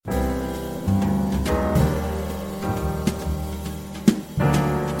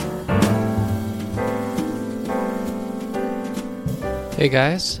Hey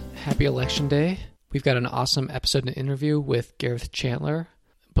guys, happy election day. We've got an awesome episode and interview with Gareth Chandler.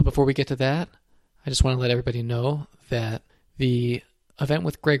 But before we get to that, I just want to let everybody know that the event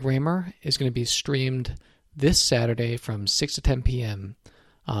with Greg Raymer is going to be streamed this Saturday from 6 to 10 p.m.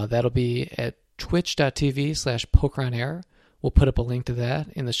 That'll be at twitch.tv/pokeronair. We'll put up a link to that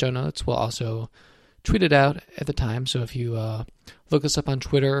in the show notes. We'll also tweet it out at the time. So if you look us up on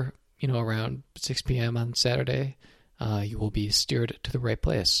Twitter, around 6 p.m. on Saturday, you will be steered to the right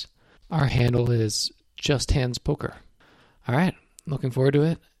place. Our handle is Just Hands Poker. All right, looking forward to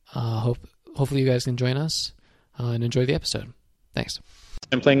it. Hopefully you guys can join us and enjoy the episode. Thanks.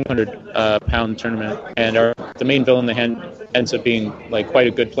 I'm playing 100-pound tournament, and the main villain in the hand ends up being quite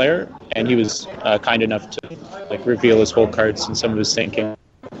a good player, and he was kind enough to reveal his whole cards and some of his thinking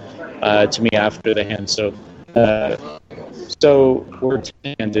to me after the hand. So we're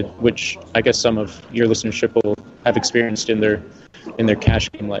 10-handed, which I guess some of your listenership will have experienced in their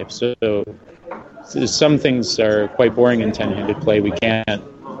cash game life. So some things are quite boring in 10-handed play. We can't,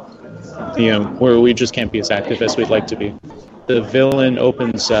 where we just can't be as active as we'd like to be. The villain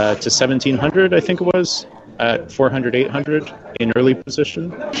opens to 1,700, I think it was, at 400, 800 in early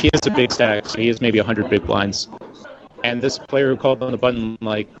position. He has a big stack, so he has maybe 100 big blinds. And this player who called on the button,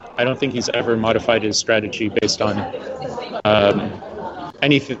 I don't think he's ever modified his strategy based on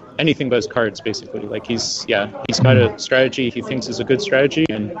anything but his cards, basically. He's got a strategy he thinks is a good strategy,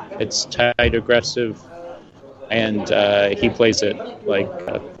 and it's tight, aggressive, and he plays it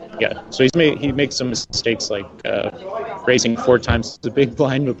So he makes some mistakes, raising 4 times the big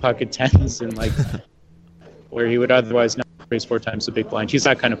blind with pocket tens, and where he would otherwise not raise 4 times the big blind. He's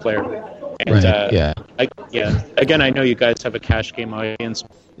that kind of player. And, again, I know you guys have a cash game audience.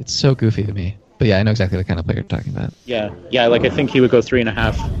 It's so goofy to me. But yeah, I know exactly the kind of player you're talking about. Yeah, I think he would go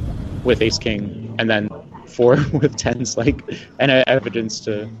 3.5 with ace king, and then 4 with tens, and evidence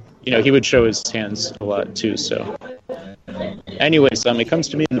to, he would show his hands a lot too. So, anyways, it comes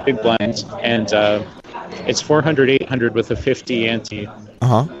to me in the big blind, and it's 400, 800 with a 50 ante.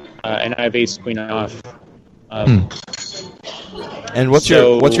 And I have ace queen off. And what's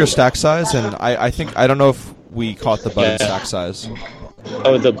your stack size? And I think I don't know if we caught the button stack size.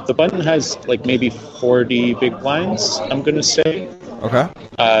 Oh, the button has maybe 40 big blinds, I'm gonna say. Okay.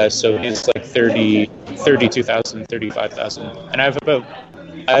 So it's 32,000, 35,000, and I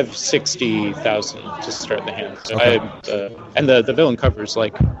have 60,000 to start the hand. So okay. And the villain covers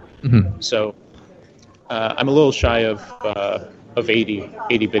so I'm a little shy of 80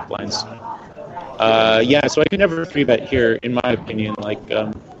 big blinds. So I could never 3-bet here, in my opinion.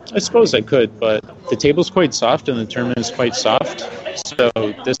 I suppose I could, but the table's quite soft and the tournament is quite soft. So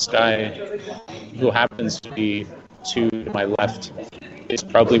this guy, who happens to be 2 to my left, is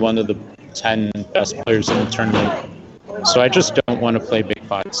probably one of the 10 best players in the tournament. So I just don't want to play big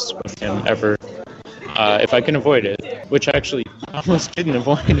pots with him ever, if I can avoid it, which I actually almost didn't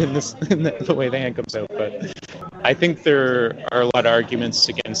avoid in the way the hand comes out. But I think there are a lot of arguments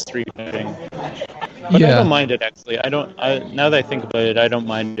against 3-betting. But I don't mind it, actually. Now that I think about it, I don't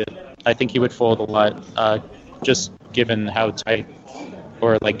mind it. I think he would fold a lot, just given how tight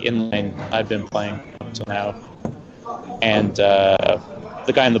or inline I've been playing up till now. And the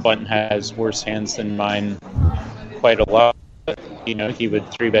guy on the button has worse hands than mine quite a lot. He would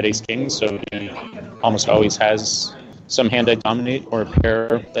 3-bet ace king, so he almost always has some hand I dominate or a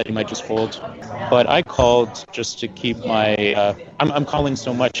pair that he might just fold. But I called just to keep my I'm calling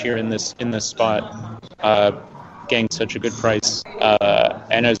so much here in this spot, getting such a good price,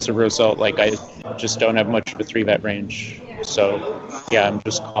 and as a result, I just don't have much of a 3-bet range. So yeah, I'm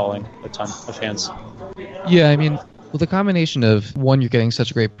just calling a ton of hands. Yeah, I mean, with the combination of, 1, you're getting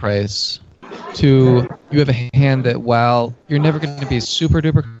such a great price, 2, you have a hand that, while you're never going to be super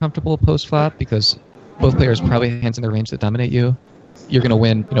duper comfortable post flop because both players probably have hands in their range that dominate you, you're going to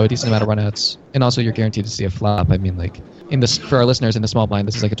win, a decent amount of runouts, and also you're guaranteed to see a flop. I mean, for our listeners in the small blind,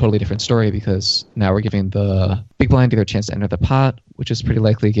 this is a totally different story because now we're giving the big blind either a chance to enter the pot, which is pretty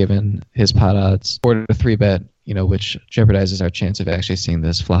likely given his pot odds, or to 3-bet, which jeopardizes our chance of actually seeing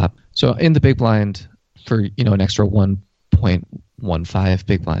this flop. So in the big blind, for an extra 1.15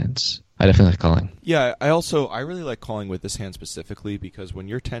 big blinds, I definitely like calling. Yeah, I really like calling with this hand specifically because when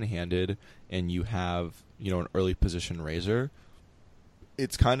you're 10-handed and you have, an early position raiser,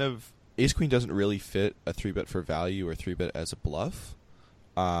 it's kind of, ace queen doesn't really fit a 3-bet for value or 3-bet as a bluff.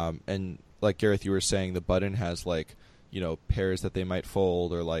 And like Gareth, you were saying, the button has pairs that they might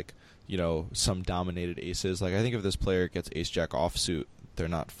fold or some dominated aces. I think if this player gets ace jack offsuit, they're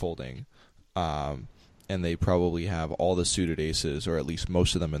not folding. And they probably have all the suited aces, or at least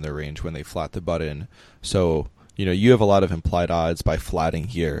most of them in their range when they flat the button. So, you have a lot of implied odds by flatting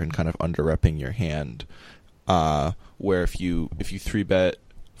here and kind of under-repping your hand, where if you 3-bet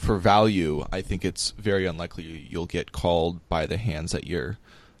for value, I think it's very unlikely you'll get called by the hands that you're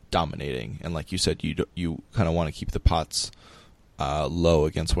dominating. And like you said, you kind of want to keep the pots low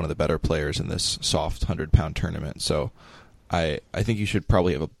against one of the better players in this soft 100-pound tournament. So I think you should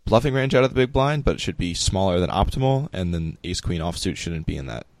probably have a bluffing range out of the big blind, but it should be smaller than optimal, and then ace-queen offsuit shouldn't be in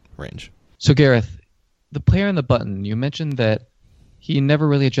that range. So Gareth, the player on the button, you mentioned that he never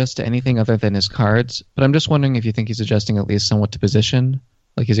really adjusts to anything other than his cards, but I'm just wondering if you think he's adjusting at least somewhat to position.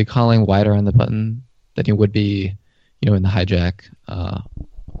 Like, is he calling wider on the button than he would be, in the hijack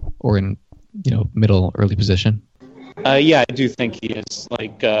or in, middle, early position? Yeah, I do think he is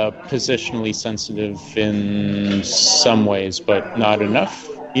positionally sensitive in some ways, but not enough.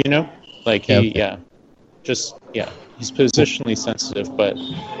 He's positionally sensitive, but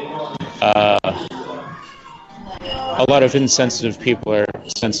a lot of insensitive people are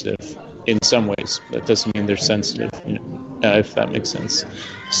sensitive in some ways. That doesn't mean they're sensitive, if that makes sense.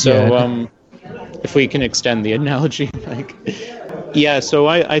 So, if we can extend the analogy, so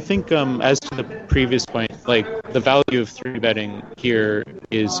I think as to the previous point, the value of 3-betting here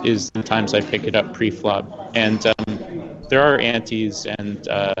is the times I pick it up pre-flop, and there are antes, and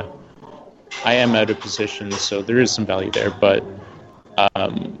I am out of position, so there is some value there, but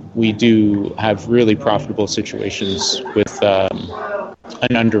we do have really profitable situations with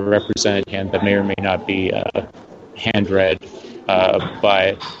an underrepresented hand that may or may not be hand read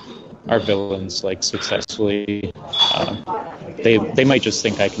by our villains successfully. They might just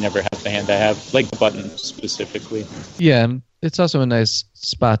think I can never have the hand I have, like the button specifically. Yeah, it's also a nice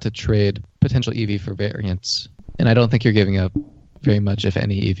spot to trade potential EV for variance, and I don't think you're giving up very much, if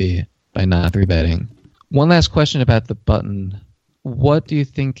any, EV by not 3-betting. One last question about the button. What do you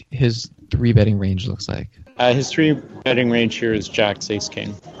think his 3-betting range looks like? His 3-betting range here is jacks, ace,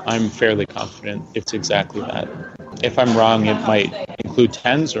 king. I'm fairly confident it's exactly that. If I'm wrong, it might include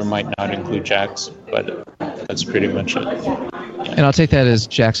tens or might not include jacks, but that's pretty much it. Yeah. And I'll take that as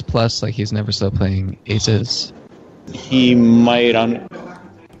jacks plus, he's never still playing aces. He might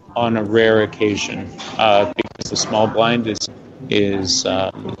on a rare occasion, because the small blind is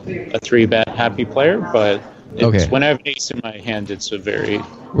a 3-bet happy player, but when I have an ace in my hand, it's a very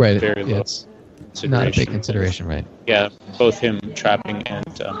low it's not a big consideration, right? Yeah, both him trapping and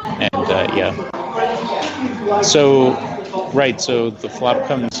yeah. So the flop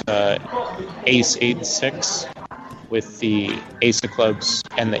comes ace 8-6 with the ace of clubs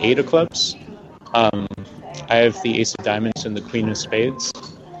and the 8 of clubs. I have the ace of diamonds and the queen of spades,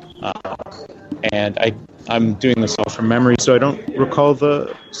 and I'm doing this all from memory, so I don't recall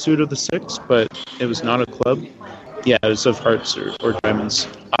the suit of the 6, but it was not a club. Yeah, it was of hearts or diamonds.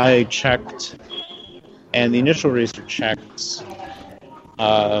 I checked, and the initial raiser checked.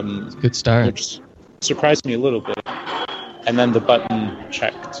 Good start. Which surprised me a little bit. And then the button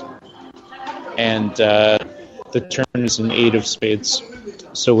checked. And the turn is an 8 of spades.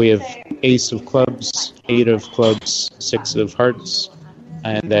 So we have ace of clubs, 8 of clubs, 6 of hearts,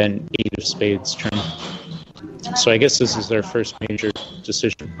 and then 8 of spades turn. So I guess this is their first major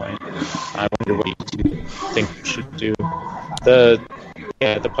decision point. I wonder what you think we should do. The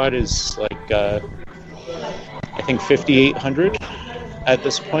pot is I think 5,800 at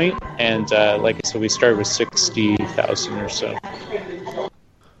this point, and like I said, we start with 60,000 or so.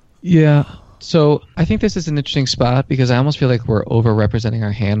 Yeah. So I think this is an interesting spot because I almost feel like we're over-representing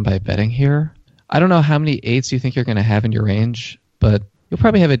our hand by betting here. I don't know how many 8s you think you're going to have in your range, but you'll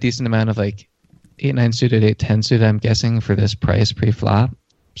probably have a decent amount of 8-9 suited, 8-10 suited, I'm guessing, for this price pre-flop.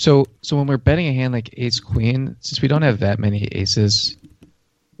 So when we're betting a hand like ace-queen, since we don't have that many aces,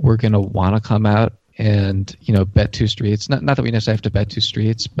 we're going to want to come out and, bet 2 streets. Not that we necessarily have to bet 2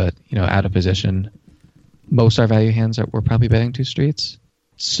 streets, but, out of position. Most our value hands we're probably betting 2 streets.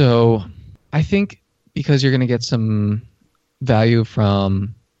 So I think because you're going to get some value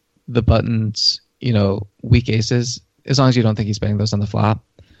from the button's, weak aces, as long as you don't think he's betting those on the flop,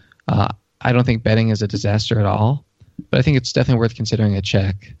 I don't think betting is a disaster at all, but I think it's definitely worth considering a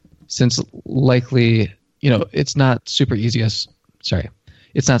check since likely, it's not super easy.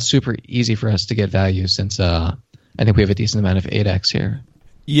 It's not super easy for us to get value since I think we have a decent amount of 8x here.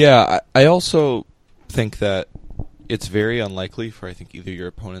 Yeah, I also think that it's very unlikely for, I think, either your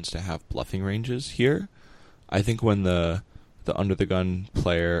opponents to have bluffing ranges here. I think when the under-the-gun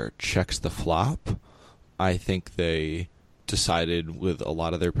player checks the flop, I think they decided with a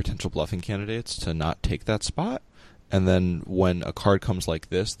lot of their potential bluffing candidates to not take that spot. And then when a card comes like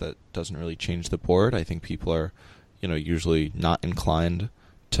this that doesn't really change the board, I think people are, usually not inclined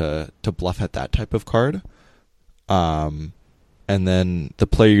to bluff at that type of card. And then the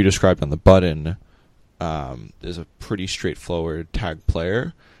player you described on the button is a pretty straightforward tag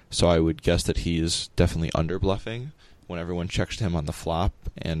player, so I would guess that he's definitely under bluffing when everyone checks to him on the flop,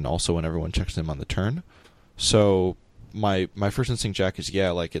 and also when everyone checks to him on the turn. So my first instinct, Jack, is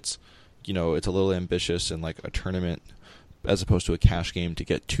like it's it's a little ambitious in like a tournament as opposed to a cash game to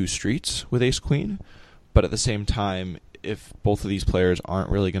get 2 streets with ace queen, but at the same time, if both of these players aren't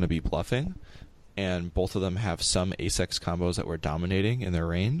really going to be bluffing, and both of them have some ace-x combos that we're dominating in their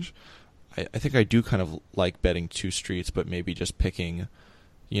range, I think I do kind of like betting 2 streets, but maybe just picking,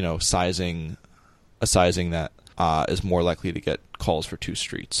 sizing that is more likely to get calls for 2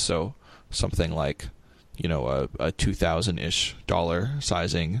 streets. So something like, a $2,000-ish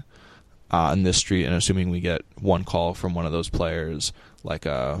sizing in this street, and assuming we get one call from one of those players, like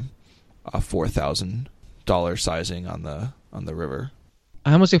a $4,000 sizing on the river.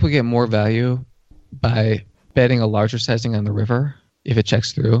 I almost think we get more value by betting a larger sizing on the river if it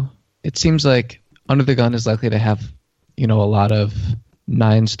checks through. It seems like under the gun is likely to have, a lot of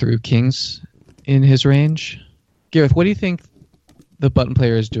 9s through kings in his range. Gareth, what do you think the button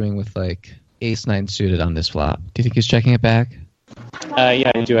player is doing with like ace-9 suited on this flop? Do you think he's checking it back?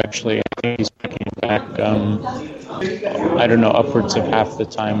 Yeah, I do actually. I think he's checking it back. I don't know, upwards of half the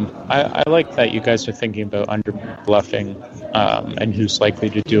time. I like that you guys are thinking about under bluffing and who's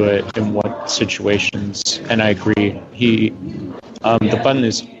likely to do it in what situations. And I agree. The button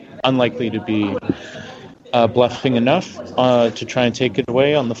is unlikely to be bluffing enough to try and take it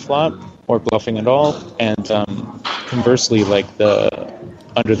away on the flop, or bluffing at all. And conversely, like the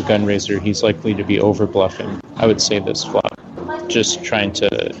under the gun raiser, he's likely to be over bluffing, I would say, this flop. Just trying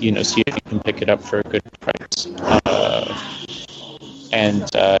to, see if he can pick it up for a good price.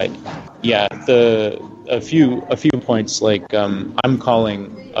 A few points, like I'm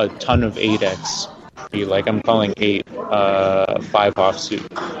calling a ton of 8x. Like I'm calling 8 5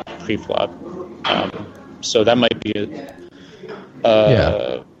 offsuit pre-flop. So that might be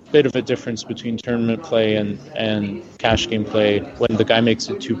a bit of a difference between tournament play and cash game play. When the guy makes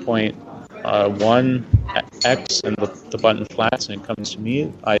it 2.1 X and the button flats and it comes to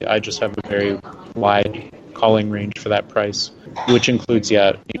me, I just have a very wide calling range for that price, which includes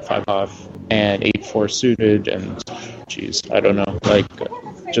 8-5 off and 8-4 suited, and I don't know, like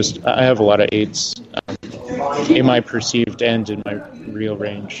just I have a lot of 8s in my perceived and in my real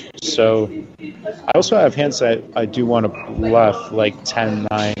range. So I also have hands that I do want to bluff, like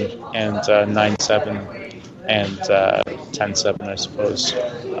 10-9 and 9-7 and 10-7, I suppose.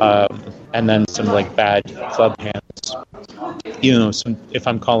 And then some like bad club hands. If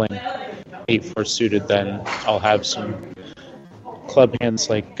I'm calling 8-4 suited, then I'll have some club hands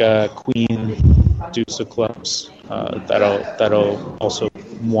like Queen, Deuce of clubs that'll also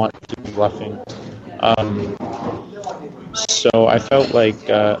want to be bluffing. So I felt like,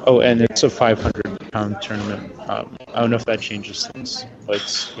 and it's a 500-pound tournament. I don't know if that changes things, but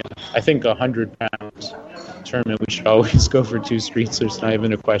I think a 100-pound tournament, we should always go for 2 streets. There's not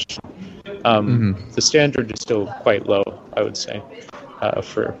even a question. The standard is still quite low, I would say,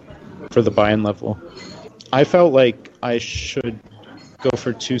 for the buy-in level. I felt like I should go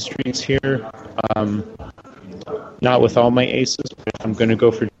for 2 streets here. Not with all my aces, but if I'm going to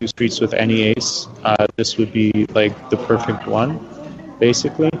go for 2 streets with any ace, this would be like the perfect one,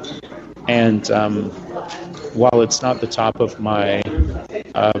 basically. And while it's not the top of my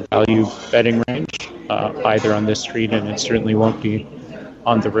value betting range, either on this street, and it certainly won't be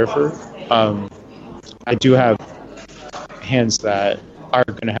on the river, I do have hands that are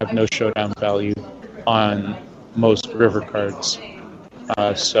going to have no showdown value on most river cards.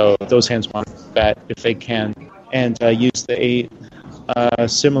 So those hands want to bet if they can, and use the 8.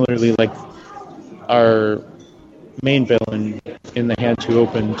 Similarly, like our main villain in the hand who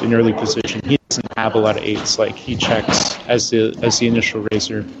opened in early position, he doesn't have a lot of 8s. Like he checks as the initial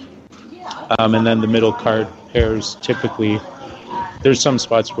raiser, and then the middle card pairs typically. There's some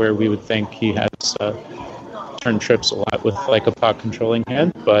spots where we would think he has turn trips a lot with like a pot controlling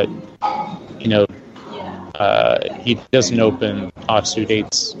hand, but he doesn't open offsuit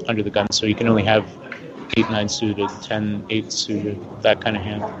 8s under the gun, so he can only have 8-9 suited, 10-8 suited, that kind of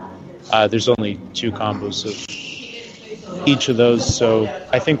hand. There's only 2 combos of each of those, so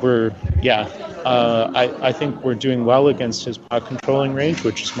I think I think we're doing well against his pot controlling range,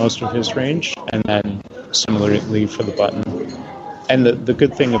 which is most of his range, and then similarly for the button. And the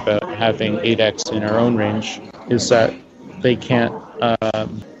good thing about having 8x in our own range is that they can't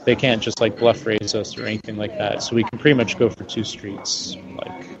just like bluff raise us or anything like that. So we can pretty much go for 2 streets,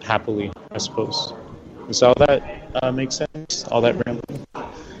 like happily, I suppose. Does all that make sense? All that rambling?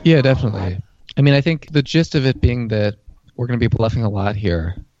 Yeah, definitely. I mean, I think the gist of it being that we're going to be bluffing a lot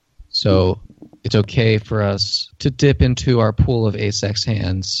here, so it's okay for us to dip into our pool of ace-x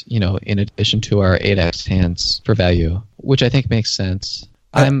hands, in addition to our 8x hands for value, which I think makes sense.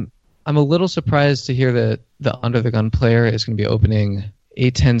 I'm a little surprised to hear that the under the gun player is going to be opening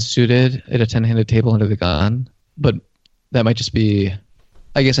a10 suited at a 10-handed table under the gun, but that might just be.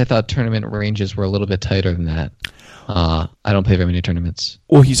 I guess I thought tournament ranges were a little bit tighter than that. I don't play very many tournaments.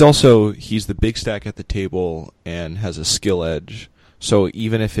 Well, he's the big stack at the table and has a skill edge. So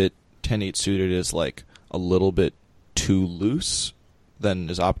even if 10-8 suited is like a little bit too loose than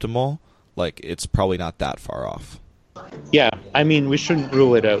is optimal, like it's probably not that far off. Yeah, I mean, we shouldn't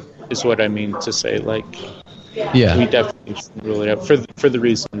rule it out, is what I mean to say. Like, yeah, we definitely shouldn't rule it out for the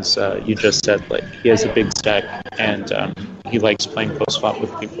reasons you just said. Like, he has a big stack, and he likes playing post flop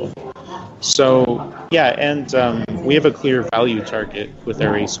with people. So yeah, and we have a clear value target with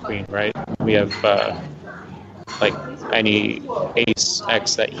our ace queen, right? We have like any ace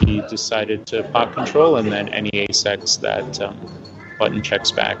x that he decided to pot control, and then any ace x that button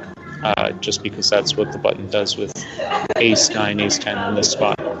checks back. Just because that's what the button does with ace 9, ace 10 in this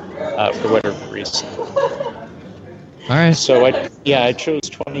spot, for whatever reason. All right. So I chose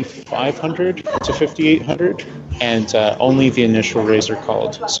 2,500 to 5,800, and only the initial raiser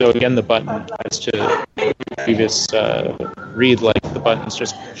called. So again, the button, as to the previous read, like the button's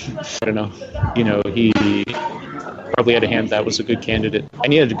just, I don't know, he probably had a hand that was a good candidate,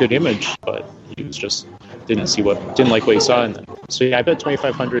 and he had a good image, but he was just didn't like what he saw in them. So yeah, I bet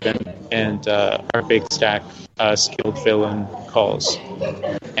 2,500, and our big stack skilled villain calls,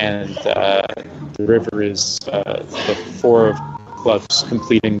 and the river is the 4 of clubs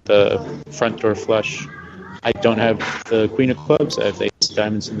completing the front door flush. I don't have the queen of clubs. I have the ace of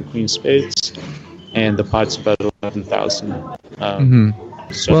diamonds and the queen of spades, and the pot's about 11,000.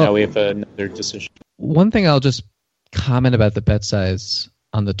 So now we have another decision. One thing I'll just comment about the bet size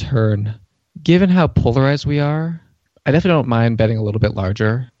on the turn. Given how polarized we are, I definitely don't mind betting a little bit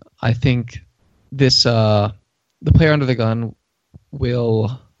larger. I think this the player under the gun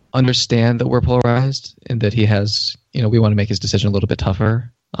will understand that we're polarized and that he has, we want to make his decision a little bit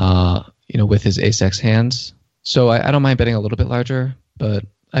tougher, with his ace-x hands. So I don't mind betting a little bit larger, but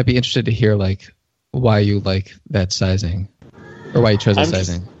I'd be interested to hear why you like that sizing, or why you chose that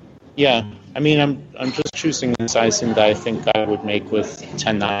sizing. I mean, I'm just choosing the sizing that I think I would make with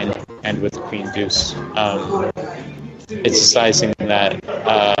 10-9 and with Queen Deuce. It's a sizing that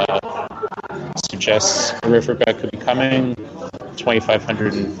suggests a river bet could be coming,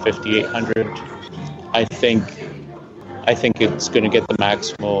 2,500 and 5,800. I think it's going to get the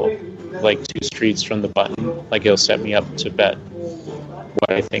maximal, 2 streets from the button. It'll set me up to bet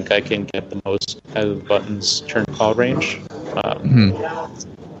what I think I can get the most out of the button's turn call range.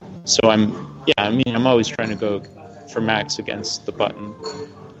 So I'm always trying to go for max against the button,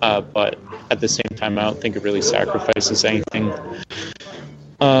 but at the same time, I don't think it really sacrifices anything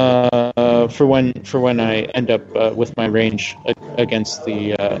for when I end up with my range against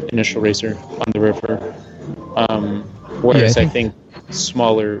the initial raiser on the river. Whereas I think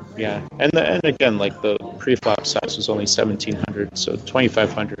smaller, and again, the pre-flop size was only 1,700, so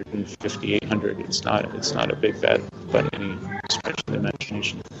 2,500 and 5,800. It's not a big bet by any stretch of the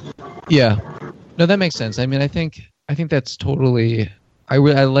imagination. Yeah, no, that makes sense. I mean, I think that's totally. I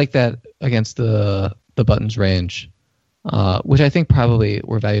like that against the button's range, which I think probably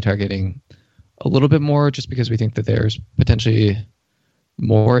we're value targeting a little bit more, just because we think that there's potentially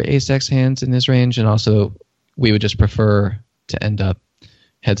more ace-x hands in this range, and also we would just prefer to end up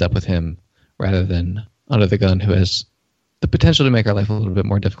heads up with him rather than under the gun, who has the potential to make our life a little bit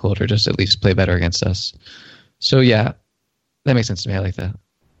more difficult, or just at least play better against us. So yeah, that makes sense to me. I like that.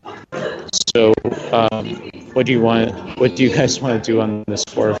 So, what do you guys want to do on this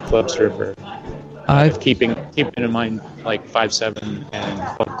 4 of clubs river? Keeping in mind 5-7 and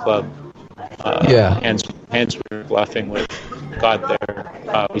 1 club. Hands we're bluffing with God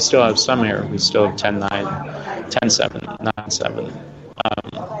there. We still have some error. We still have 10-9, 10-7,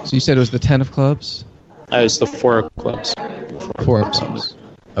 9-7. So you said it was the 10 of clubs? It was the 4 of clubs. 4 of clubs.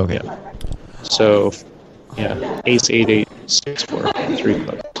 Okay. Yeah. So, ace 8-8, 6-4, 3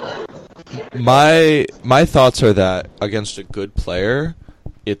 clubs. My thoughts are that against a good player,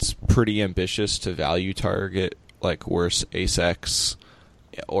 it's pretty ambitious to value target worse ace-x,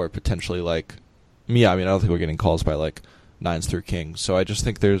 or potentially I don't think we're getting calls by 9s through kings. So I just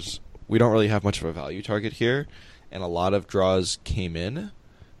think we don't really have much of a value target here, and a lot of draws came in.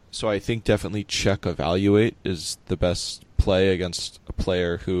 So I think definitely check evaluate is the best play against a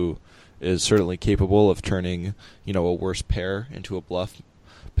player who is certainly capable of turning, a worse pair into a bluff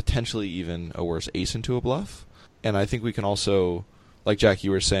potentially even a worse ace into a bluff. And I think we can also, like Jack,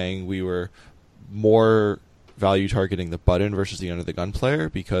 you were saying, we were more value targeting the button versus the under the gun player,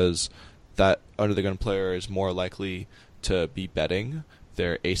 because that under the gun player is more likely to be betting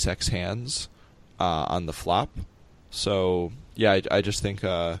their ace-x hands on the flop. So yeah, I just think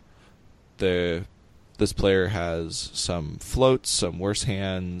this player has some floats, some worse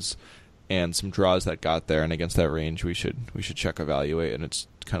hands, and some draws that got there. And against that range, we should check evaluate, and it's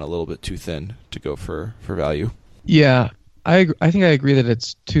kind of a little bit too thin to go for value. Yeah, I think I agree that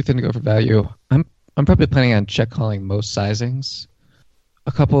it's too thin to go for value. I'm probably planning on check calling most sizings.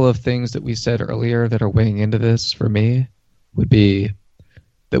 A couple of things that we said earlier that are weighing into this for me would be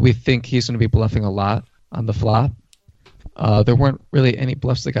that we think he's going to be bluffing a lot on the flop. There weren't really any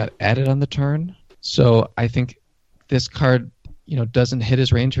bluffs that got added on the turn, so I think this card, doesn't hit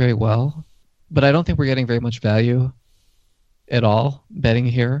his range very well. But I don't think we're getting very much value at all betting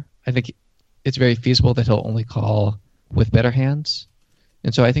here. I think it's very feasible that he'll only call with better hands,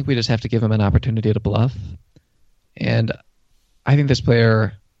 and so I think we just have to give him an opportunity to bluff. And I think this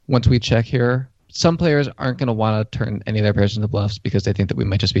player, once we check here, some players aren't going to want to turn any of their pairs into bluffs because they think that we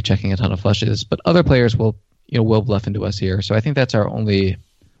might just be checking a ton of flushes, but other players will bluff into us here. So I think that's our only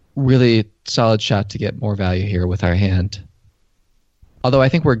really solid shot to get more value here with our hand. Although I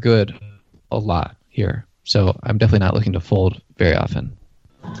think we're good a lot here, so I'm definitely not looking to fold very often.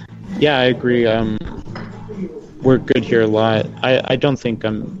 Yeah, I agree. We're good here a lot. I don't think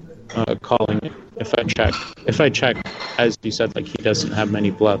I'm calling it if I check, as you said, like, he doesn't have many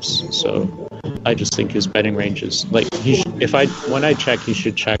bluffs, so I just think his betting range is like when I check, he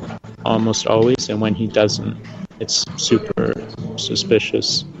should check almost always, and when he doesn't, it's super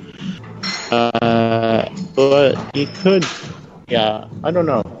suspicious. But he could, yeah, I don't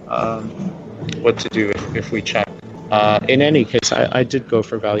know what to do if we check. In any case, I did go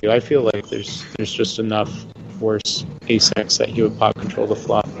for value. I feel like there's just enough worse ace-x that he would pot control the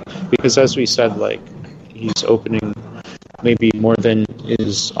flop, because as we said, like, he's opening maybe more than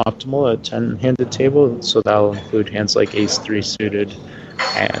is optimal at 10-handed table, so that'll include hands like ace-3 suited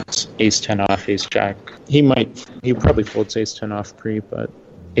and ace-10 off, ace-jack. He probably folds ace-10 off pre, but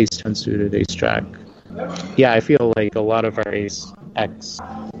ace-10 suited, ace-jack. Yeah, I feel like a lot of our ace-x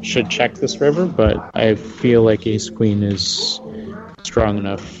should check this river, but I feel like ace-queen is strong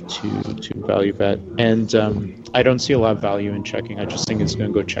enough to value bet, and I don't see a lot of value in checking. I just think it's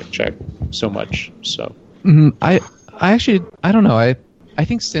going to go check so much. So I actually, I don't know. I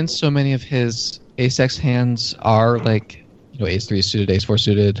think since so many of his ace-x hands are like, ace-3 suited, ace-4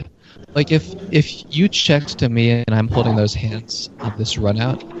 suited, like if you checked to me and I'm holding those hands on this run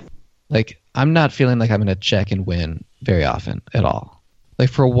out, like, I'm not feeling like I'm going to check and win very often at all. Like,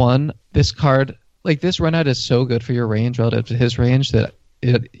 for one, this card, like, this run out is so good for your range relative to his range that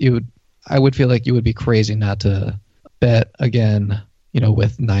I would feel like you would be crazy not to bet again,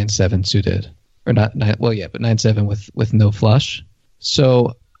 with 9-7 suited, or not 9. Well, yeah, but 9-7 with no flush.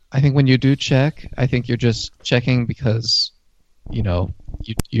 So I think when you do check, I think you're just checking because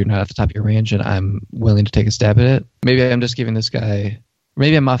you're not at the top of your range, and I'm willing to take a stab at it. Maybe I'm just giving this guy,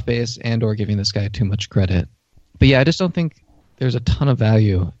 maybe I'm off base and or giving this guy too much credit. But yeah, I just don't think there's a ton of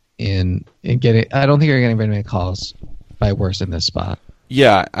value in getting. I don't think you're getting very many calls by worse in this spot.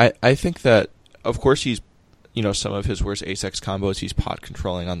 Yeah, I think that, of course, he's, some of his worst ace-x combos he's pot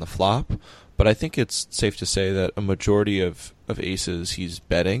controlling on the flop, but I think it's safe to say that a majority of aces he's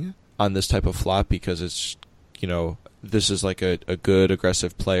betting on this type of flop, because it's, this is like a good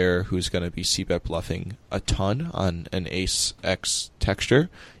aggressive player who's going to be c-bet bluffing a ton on an ace-x texture,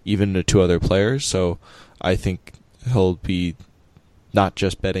 even to two other players. So I think he'll be not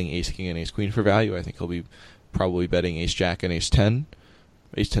just betting ace-king and ace-queen for value. I think he'll be probably betting ace-jack and ace-10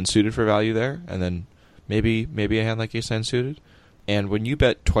 suited for value there, and then maybe a hand like ace-9 suited. And when you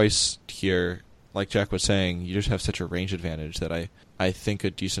bet twice here, like Jack was saying, you just have such a range advantage that I think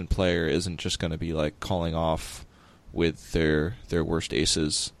a decent player isn't just going to be like calling off with their worst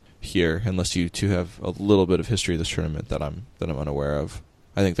aces here, unless you two have a little bit of history of this tournament that I'm unaware of.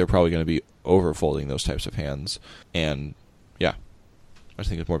 I think they're probably going to be overfolding those types of hands, and yeah, I just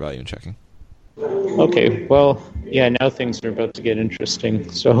think there's more value in checking. Okay, well, yeah, now things are about to get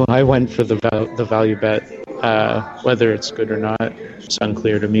interesting. So I went for the value bet. Whether it's good or not, it's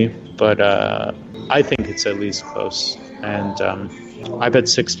unclear to me, but I think it's at least close. And I bet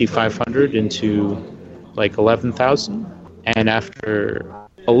 6,500 into like 11,000, and after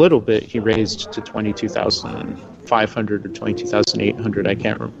a little bit, he raised to 22,500 or 22,800. I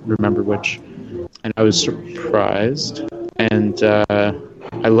can't remember which. And I was surprised, and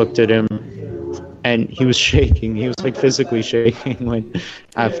I looked at him and he was shaking. He was like physically shaking when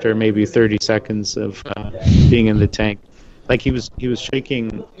after maybe 30 seconds of being in the tank. Like he was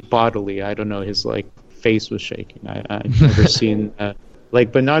shaking bodily. I don't know. His like face was shaking. I've never seen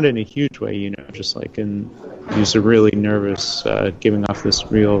like, but not in a huge way. You know, just like he was really nervous, giving off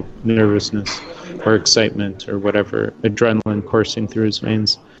this real nervousness or excitement or whatever, adrenaline coursing through his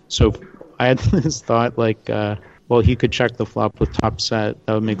veins. So I had this thought like, well, he could check the flop with top set.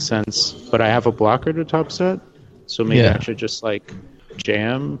 That would make sense. But I have a blocker to top set, so maybe I should just like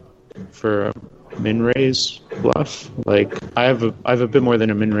jam for a min raise bluff. Like I have a bit more than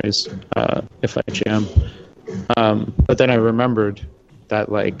a min raise if I jam. But then I remembered that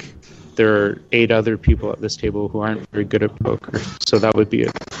like there are 8 other people at this table who aren't very good at poker, so that would be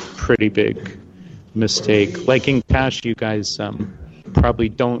a pretty big mistake. Like in cash, you guys probably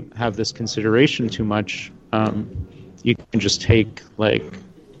don't have this consideration too much. You can just take like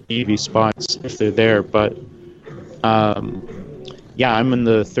EV spots if they're there, but yeah, I'm in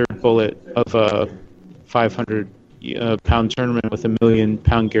the third bullet of a 500 pound tournament with £1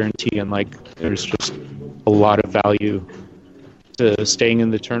 million guarantee, and like there's just a lot of value to staying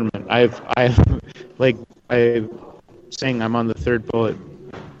in the tournament. I've like saying I'm on the third bullet.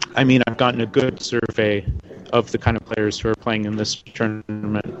 I mean, I've gotten a good survey of the kind of players who are playing in this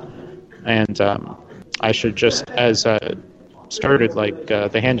tournament, and I should just, as started like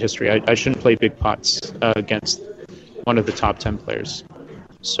the hand history, I shouldn't play big pots against one of the top 10 players.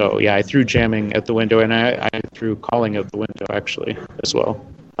 So yeah, I threw jamming at the window, and I threw calling out the window actually as well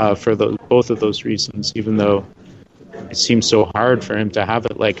for both of those reasons. Even though it seems so hard for him to have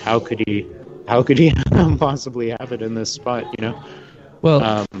it, like how could he possibly have it in this spot? You know.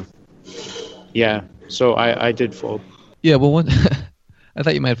 Well. Yeah. So I did fold. Yeah. Well, I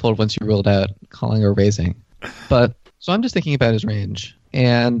thought you might fold once you ruled out calling or raising, but so I'm just thinking about his range,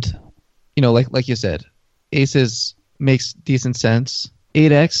 and you know, like you said, aces makes decent sense.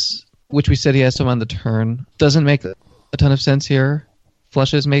 8x, which we said he has some on the turn, doesn't make a ton of sense here.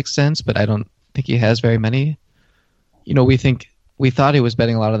 Flushes make sense, but I don't think he has very many. You know, we thought he was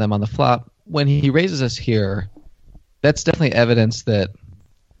betting a lot of them on the flop. When he raises us here, that's definitely evidence that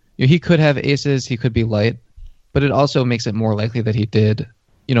you know, he could have aces, he could be light, but it also makes it more likely that he did,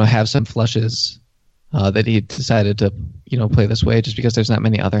 you know, have some flushes that he decided to, you know, play this way, just because there's not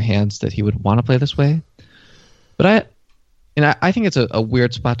many other hands that he would want to play this way. But I think it's a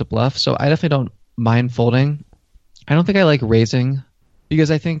weird spot to bluff, so I definitely don't mind folding. I don't think I like raising,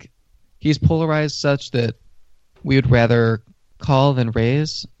 because I think he's polarized such that we would rather call than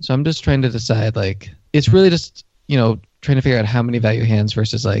raise. So I'm just trying to decide, like, it's really just, you know, trying to figure out how many value hands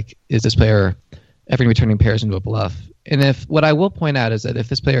versus, like, is this player ever going to be turning pairs into a bluff? And what I will point out is that if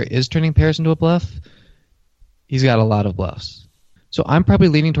this player is turning pairs into a bluff, he's got a lot of bluffs. So I'm probably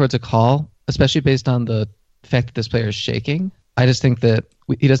leaning towards a call, especially based on the fact that this player is shaking. I just think that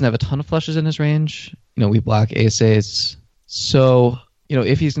he doesn't have a ton of flushes in his range. You know, we block ace. So, you know,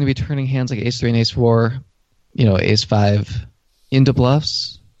 if he's going to be turning hands like ace 3 and ace 4, you know, ace 5 into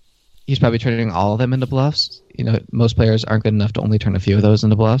bluffs, he's probably turning all of them into bluffs. You know, most players aren't good enough to only turn a few of those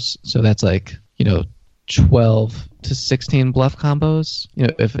into bluffs. So that's like, you know, 12 to 16 bluff combos, you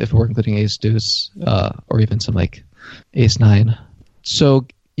know, if we're including ace deuce, or even some like ace 9. So,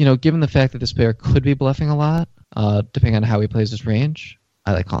 you know, given the fact that this player could be bluffing a lot, depending on how he plays his range,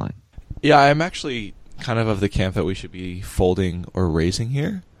 I like calling. Yeah, I'm actually kind of the camp that we should be folding or raising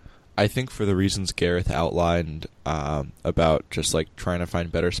here. I think for the reasons Gareth outlined about just like trying to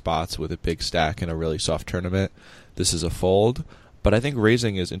find better spots with a big stack in a really soft tournament, this is a fold. But I think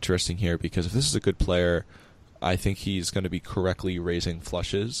raising is interesting here because if this is a good player, I think he's going to be correctly raising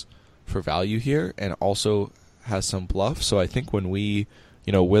flushes for value here and also has some bluff. So I think when we,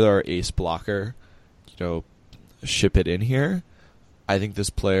 you know, with our ace blocker, you know, ship it in here, I think this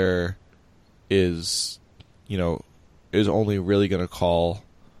player is, you know, is only really going to call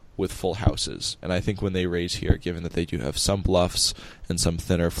with full houses. And I think when they raise here, given that they do have some bluffs and some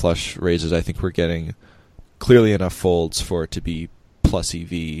thinner flush raises, I think we're getting clearly enough folds for it to be plus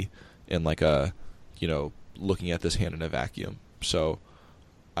EV in like a, you know, looking at this hand in a vacuum. So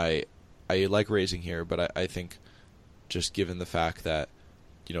I like raising here, but I think just given the fact that,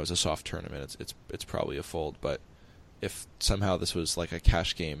 you know, it's a soft tournament, it's probably a fold. But if somehow this was like a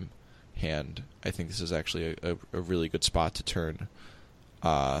cash game hand, I think this is actually a really good spot to turn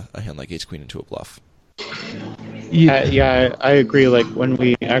a hand like ace queen into a bluff. Yeah, I agree. Like when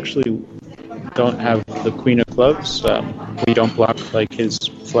we actually don't have the queen of clubs, we don't block like his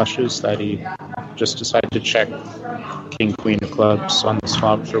flushes that he just decided to check king queen of clubs on the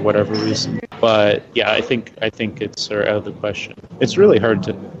flop for whatever reason. But yeah, I think it's sort of out of the question. It's really hard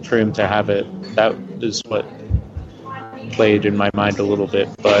for him to have it. That is what played in my mind a little bit.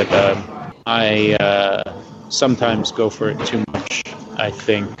 But I sometimes go for it too much, I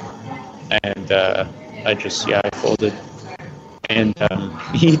think, and I folded. And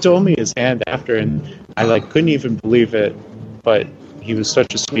he told me his hand after, and I couldn't even believe it. But he was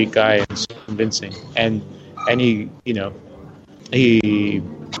such a sweet guy and so convincing, and he he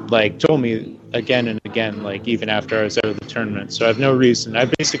told me again and again, even after I was out of the tournament. So I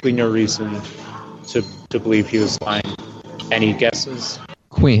have basically no reason to believe he was lying. Any guesses?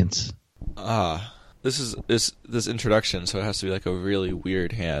 Queens. This is this introduction, so it has to be a really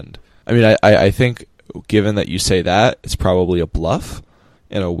weird hand. I mean, I think given that you say that, it's probably a bluff,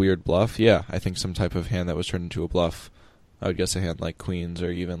 and a weird bluff. Yeah, I think some type of hand that was turned into a bluff. I would guess a hand like queens,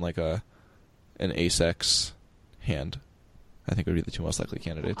 or even an ace-x hand. I think would be the two most likely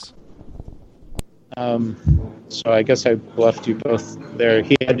candidates. So I guess I bluffed you both there.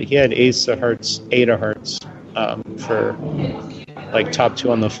 He had ace of hearts, 8 of hearts, for top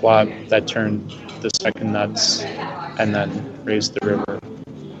 2 on the flop that turned the second nuts, and then raised the river.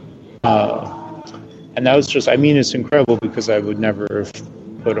 And that was just, it's incredible because I would never have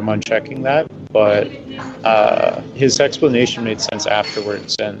put him on checking that, but his explanation made sense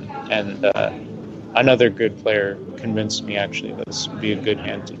afterwards, and another good player convinced me actually that this would be a good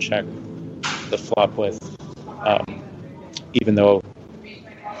hand to check the flop with, even though,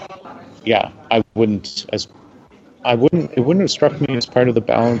 yeah, it wouldn't have struck me as part of the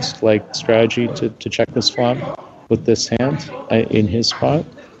balanced strategy to check this flop with this hand in his spot.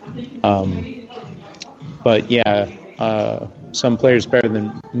 But yeah, some players better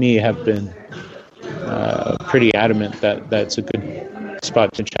than me have been pretty adamant that that's a good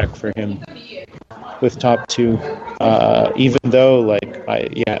spot to check for him with top 2, even though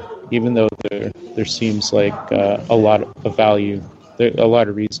even though there seems a lot of value, a lot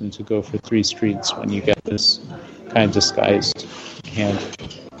of reason to go for 3 streets when you get this kind of disguised hand.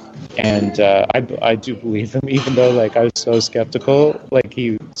 And I do believe him, even though I was so skeptical.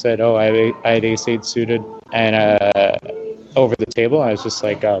 He said, "Oh, I had ace-8 suited," and over the table, I was just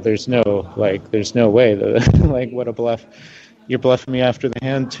 "Oh, there's no way." What a bluff! You're bluffing me after the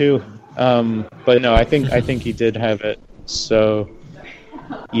hand too. But no, I think he did have it. So,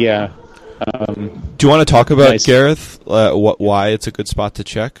 yeah. Do you want to talk about Gareth? Why it's a good spot to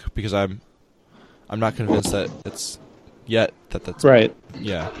check? Because I'm not convinced that it's yet that's right.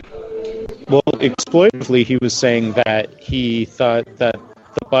 Yeah. Well, exploitatively, he was saying that he thought that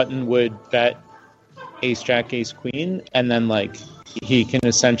the button would bet ace jack ace queen, and then he can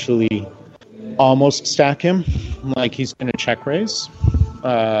essentially almost stack him, he's going to check raise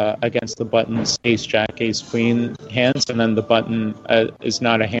against the button's ace jack ace queen hands, and then the button is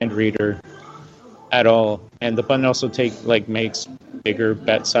not a hand reader at all, and the button also makes bigger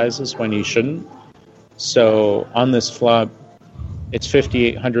bet sizes when he shouldn't. So on this flop, it's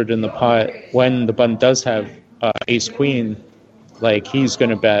 5,800 in the pot. When the button does have ace queen, he's going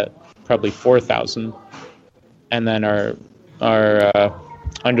to bet probably 4,000, and then our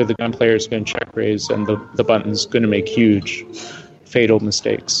under the gun player is going to check raise, and the button's going to make huge fatal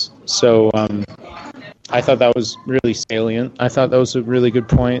mistakes. So I thought that was really salient. I thought that was a really good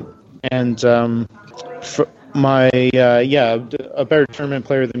point. And for a better tournament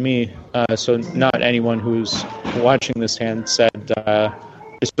player than me, so not anyone who's watching this hand, said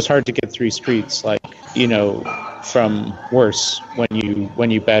it's just hard to get 3 streets, from worse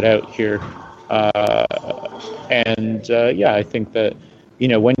when you bet out here. I think that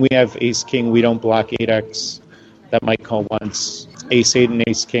when we have ace king, we don't block 8x. That might call once. Ace 8 and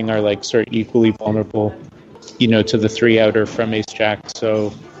ace king are sort of equally vulnerable, to the 3 outer from ace jack.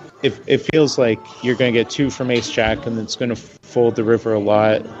 So it feels like you're going to get 2 from ace jack, and it's going to fold the river a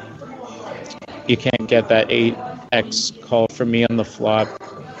lot. You can't get that 8x call from me on the flop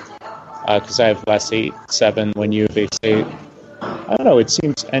because I have less 8-7 when you have ace 8. I don't know. It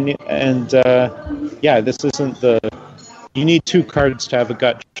seems this isn't you need 2 cards to have a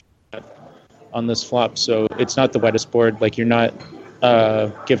gut shot on this flop, so it's not the wettest board. You're not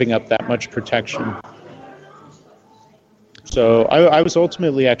giving up that much protection. So I was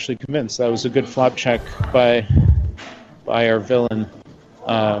ultimately actually convinced that was a good flop check by our villain,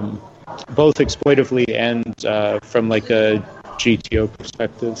 both exploitively and from a GTO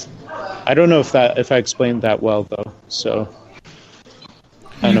perspective. I don't know if I explained that well though. So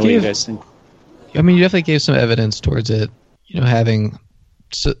I don't know what you guys think. I mean, you definitely gave some evidence towards it.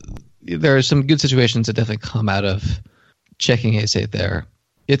 There are some good situations that definitely come out of checking ace-8 there.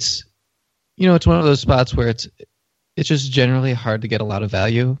 It's one of those spots where it's just generally hard to get a lot of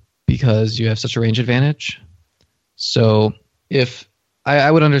value because you have such a range advantage. So if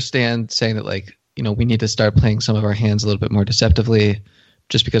I would understand saying that, like, you know, we need to start playing some of our hands a little bit more deceptively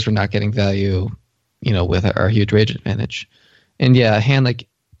just because we're not getting value, you know, with our huge range advantage. And yeah, a hand like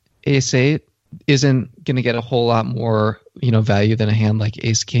Ace-8 isn't going to get a whole lot more, you know, value than a hand like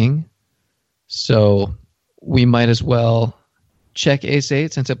Ace-King. So we might as well check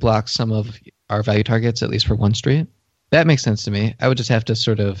Ace-8 since it blocks some of our value targets, at least for one street. That makes sense to me. I would just have to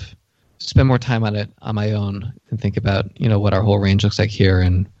sort of spend more time on it on my own and think about, you know, what our whole range looks like here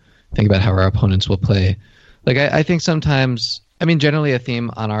and think about how our opponents will play. Like, I think sometimes, I mean, generally a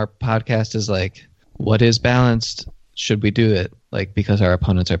theme on our podcast is like, what is balanced? Should we do it? Like, because our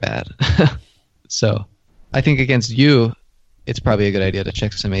opponents are bad. So I think against you, it's probably a good idea to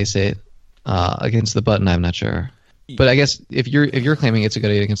check some Ace-8. Against the button, I'm not sure. But I guess if you're claiming it's a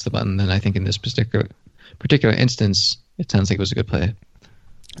good idea against the button, then I think in this particular instance, it sounds like it was a good play.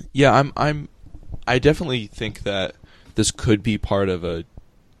 Yeah, I definitely think that this could be part of a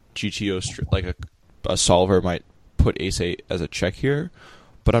GTO, like a solver might put Ace-8 as a check here,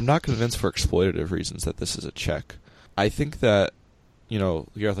 but I'm not convinced for exploitative reasons that this is a check. I think that, you know,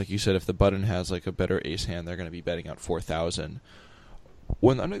 Gareth, like you said, if the button has like a better ace hand, they're going to be betting out 4,000.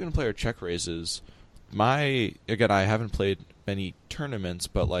 When the undergun player check raises, again, I haven't played many tournaments,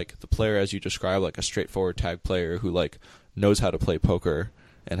 but like the player as you described, like a straightforward tag player who like knows how to play poker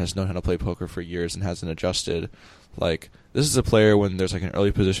and has known how to play poker for years and hasn't adjusted. Like, this is a player when there's like an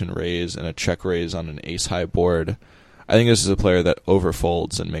early position raise and a check raise on an ace high board. I think this is a player that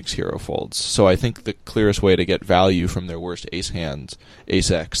overfolds and makes hero folds. So I think the clearest way to get value from their worst ace hands,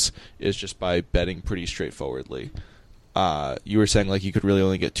 ace-x, is just by betting pretty straightforwardly. You were saying like you could really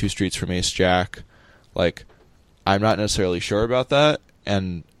only get 2 streets from ace-jack. Like, I'm not necessarily sure about that,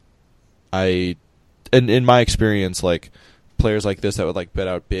 and in my experience, like, players like this that would like bet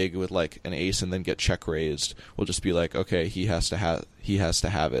out big with like an ace and then get check raised will just be like, okay, he has to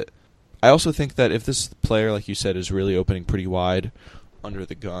have it. I also think that if this player, like you said, is really opening pretty wide under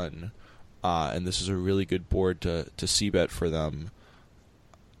the gun, and this is a really good board to c-bet for them,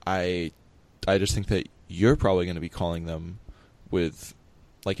 I just think that you're probably going to be calling them with,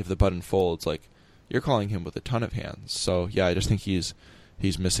 like, if the button folds, like, you're calling him with a ton of hands. So yeah, I just think he's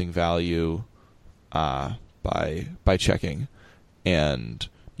missing value by checking. And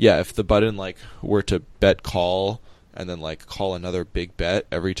yeah, if the button like were to bet call and then like call another big bet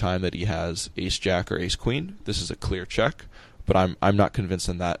every time that he has ace jack or ace queen, this is a clear check. But I'm not convinced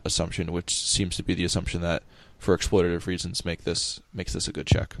in that assumption, which seems to be the assumption that for exploitative reasons makes this a good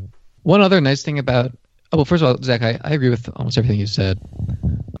check. One other nice thing about well, first of all, Zach, I agree with almost everything you said.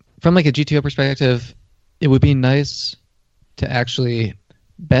 From like a GTO perspective, it would be nice to actually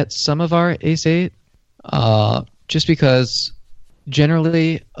bet some of our ace-8, just because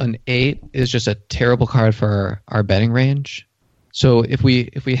generally an 8 is just a terrible card for our betting range. So if we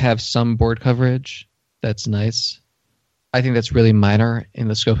have some board coverage, that's nice. I think that's really minor in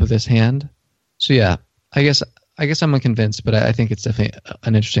the scope of this hand. So yeah, I guess I'm unconvinced, but I think it's definitely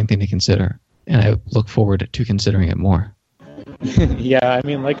an interesting thing to consider, and I look forward to considering it more. Yeah, I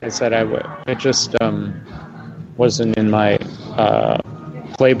mean, like I said, it just wasn't in my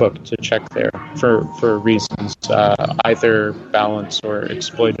playbook to check there for reasons either balance or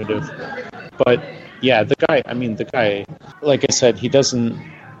exploitative. But yeah, the guy, like I said, he doesn't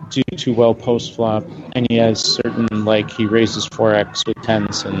do too well post flop, and he has certain, like, he raises 4x with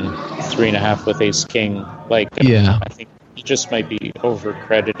 10s and 3.5 with ace king. Like, yeah, I think you just might be over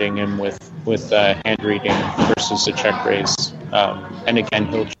crediting him with hand reading versus a check raise. And again,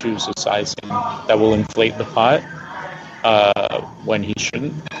 he'll choose a sizing that will inflate the pot when he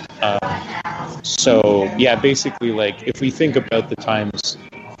shouldn't. So yeah, basically, like, if we think about the times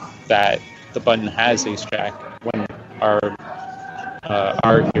that the button has ace jack when our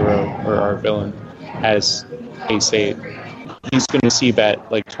hero or our villain has ace-8, he's going to see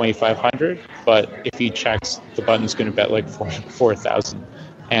bet like 2,500, but if he checks, the button's going to bet like 4,000,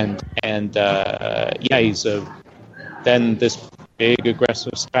 and yeah, he's then this big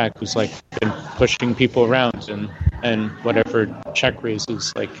aggressive stack who's like been pushing people around and whatever check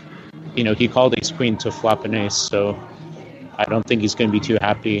raises, like, you know, he called ace queen to flop an ace, so I don't think he's going to be too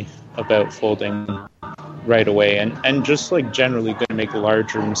happy about folding right away, and just like generally going to make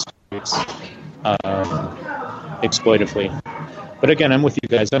larger mistakes exploitively. But again, I'm with you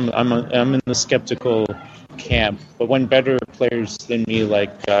guys. I'm in the skeptical camp. But when better players than me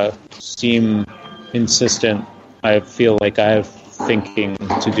like seem insistent, I feel like I have thinking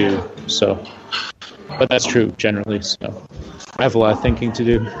to do. So, but that's true generally. So I have a lot of thinking to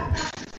do.